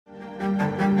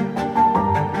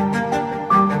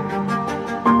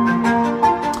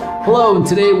Hello, and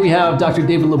today we have Dr.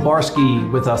 David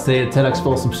Lubarsky with us today at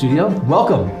TEDxFolsom Studio.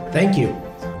 Welcome. Thank you.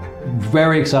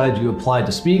 Very excited you applied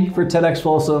to speak for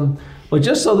TEDxFolsom. But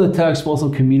just so the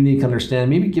TEDxFolsom community can understand,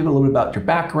 maybe give a little bit about your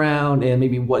background and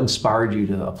maybe what inspired you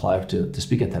to apply to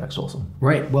speak at TEDxFolsom.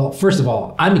 Right. Well, first of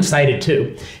all, I'm excited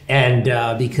too. And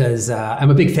because I'm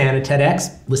a big fan of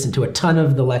TEDx, listened to a ton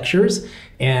of the lectures,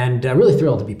 and really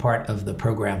thrilled to be part of the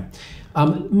program.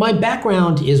 My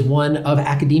background is one of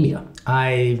academia.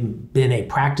 I've been a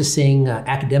practicing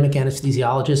academic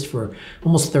anesthesiologist for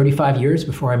almost 35 years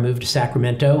before I moved to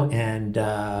Sacramento and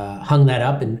hung that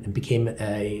up and became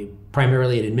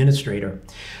primarily an administrator.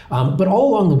 But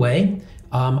all along the way,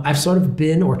 I've sort of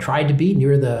been or tried to be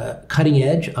near the cutting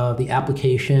edge of the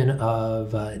application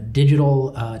of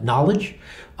digital knowledge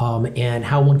and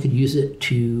how one could use it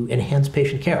to enhance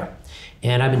patient care.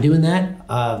 And I've been doing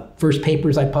that. First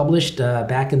papers I published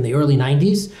back in the early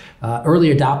 90s,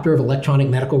 early adopter of electronic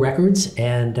medical records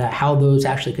and how those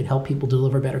actually could help people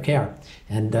deliver better care.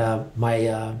 And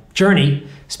my journey,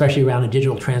 especially around the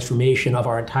digital transformation of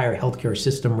our entire healthcare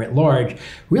system writ large,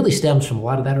 really stems from a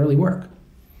lot of that early work.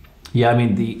 Yeah, I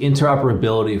mean, the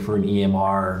interoperability for an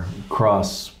EMR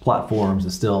across platforms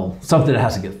is still something that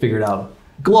has to get figured out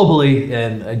globally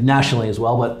and nationally as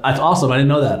well, but that's awesome. I didn't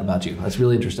know that about you. That's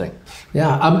really interesting.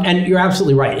 Yeah, and you're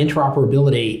absolutely right.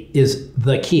 Interoperability is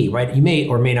the key, right? You may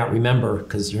or may not remember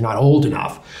because you're not old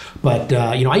enough, but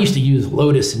I used to use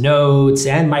Lotus Notes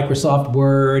and Microsoft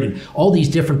Word and all these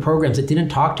different programs that didn't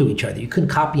talk to each other. You couldn't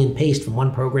copy and paste from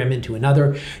one program into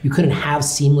another. You couldn't have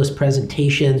seamless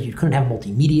presentations. You couldn't have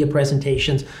multimedia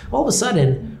presentations. All of a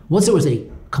sudden, once there was a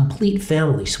complete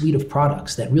family suite of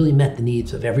products that really met the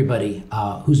needs of everybody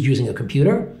who's using a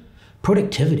computer,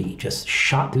 productivity just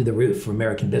shot through the roof for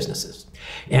American businesses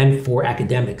and for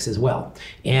academics as well.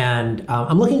 And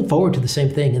I'm looking forward to the same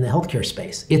thing in the healthcare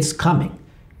space. It's coming.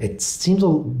 It seems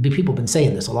people have been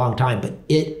saying this a long time, but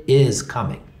it is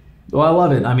coming. Well, I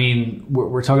love it. I mean,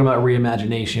 we're talking about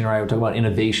reimagination, right? We're talking about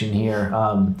innovation here.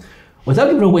 Without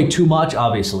giving away too much,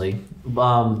 obviously,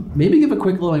 maybe give a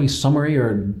quick little maybe summary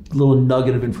or a little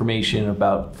nugget of information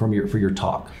for your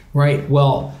talk. Right.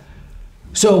 Well,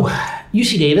 so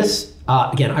UC Davis,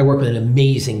 again, I work with an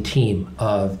amazing team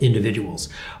of individuals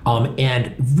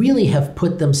and really have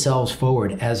put themselves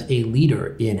forward as a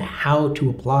leader in how to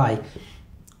apply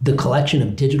the collection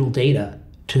of digital data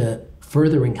to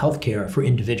furthering healthcare for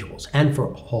individuals and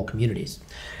for whole communities.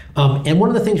 And one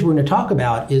of the things we're going to talk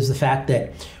about is the fact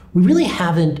that we really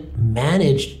haven't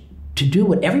managed to do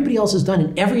what everybody else has done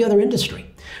in every other industry,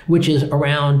 which is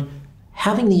around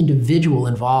having the individual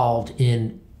involved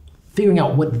in figuring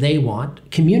out what they want,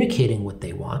 communicating what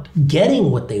they want,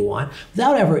 getting what they want,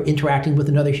 without ever interacting with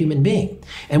another human being.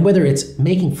 And whether it's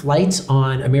making flights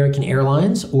on American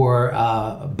Airlines or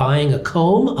buying a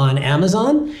comb on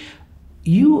Amazon,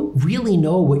 you really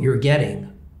know what you're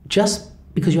getting just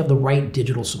because you have the right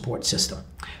digital support system.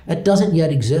 That doesn't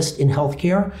yet exist in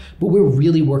healthcare, but we're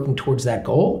really working towards that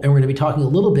goal. And we're going to be talking a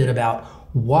little bit about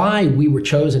why we were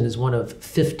chosen as one of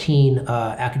 15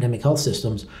 academic health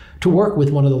systems to work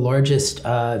with one of the largest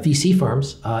VC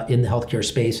firms in the healthcare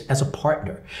space as a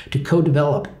partner to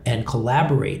co-develop and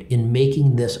collaborate in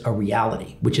making this a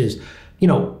reality, which is,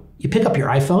 you pick up your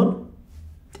iPhone,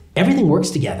 everything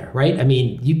works together, right? I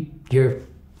mean, your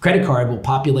credit card will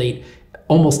populate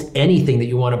almost anything that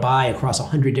you want to buy across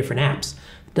 100 different apps.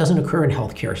 It doesn't occur in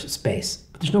healthcare space,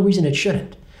 but there's no reason it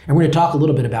shouldn't. And we're going to talk a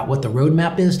little bit about what the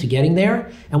roadmap is to getting there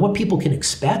and what people can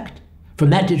expect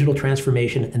from that digital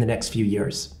transformation in the next few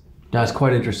years. Now, it's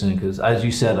quite interesting because, as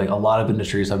you said, like a lot of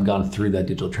industries have gone through that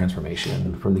digital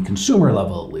transformation from the consumer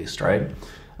level, at least, right?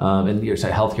 And you're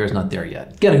saying healthcare is not there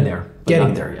yet. Getting there, but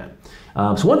not there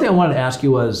yet. So one thing I wanted to ask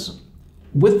you was,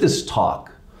 with this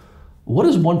talk, what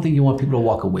is one thing you want people to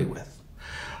walk away with?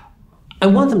 I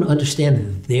want them to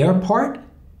understand their part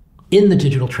in the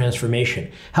digital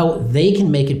transformation, how they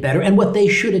can make it better and what they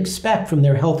should expect from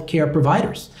their healthcare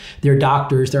providers, their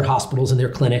doctors, their hospitals, and their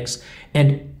clinics,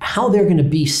 and how they're going to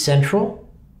be central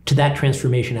to that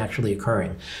transformation actually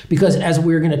occurring. Because as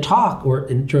we're going to talk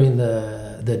during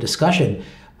the discussion,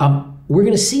 we're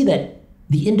going to see that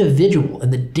the individual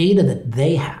and the data that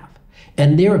they have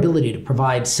and their ability to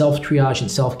provide self-triage and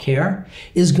self-care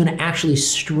is going to actually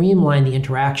streamline the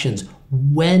interactions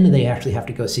when they actually have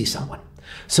to go see someone.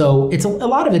 So a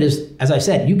lot of it is, as I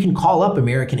said, you can call up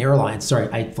American Airlines. Sorry,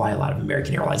 I fly a lot of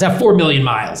American Airlines. I have 4 million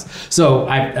miles. So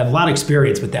I have a lot of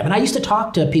experience with them. And I used to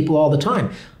talk to people all the time.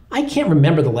 I can't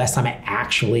remember the last time I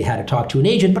actually had to talk to an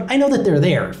agent, but I know that they're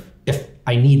there if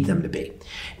I need them to be.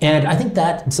 And I think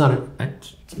that it's not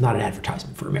an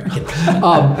advertisement for American,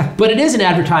 but it is an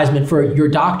advertisement for your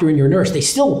doctor and your nurse. They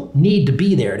still need to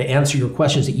be there to answer your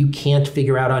questions that you can't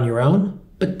figure out on your own,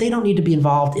 but they don't need to be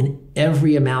involved in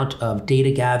every amount of data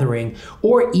gathering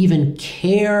or even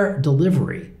care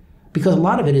delivery, because a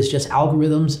lot of it is just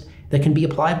algorithms that can be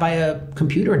applied by a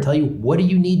computer and tell you what do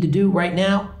you need to do right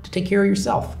now to take care of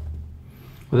yourself.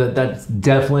 Well, that's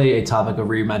definitely a topic of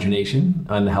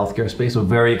reimagination in the healthcare space. So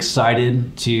very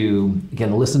excited to,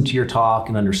 again, listen to your talk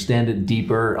and understand it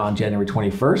deeper on January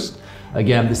 21st.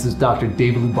 Again, this is Dr.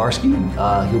 David Lubarsky.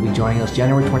 He'll be joining us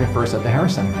January 21st at the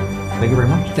Harris Center. Thank you very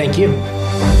much. Thank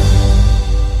you.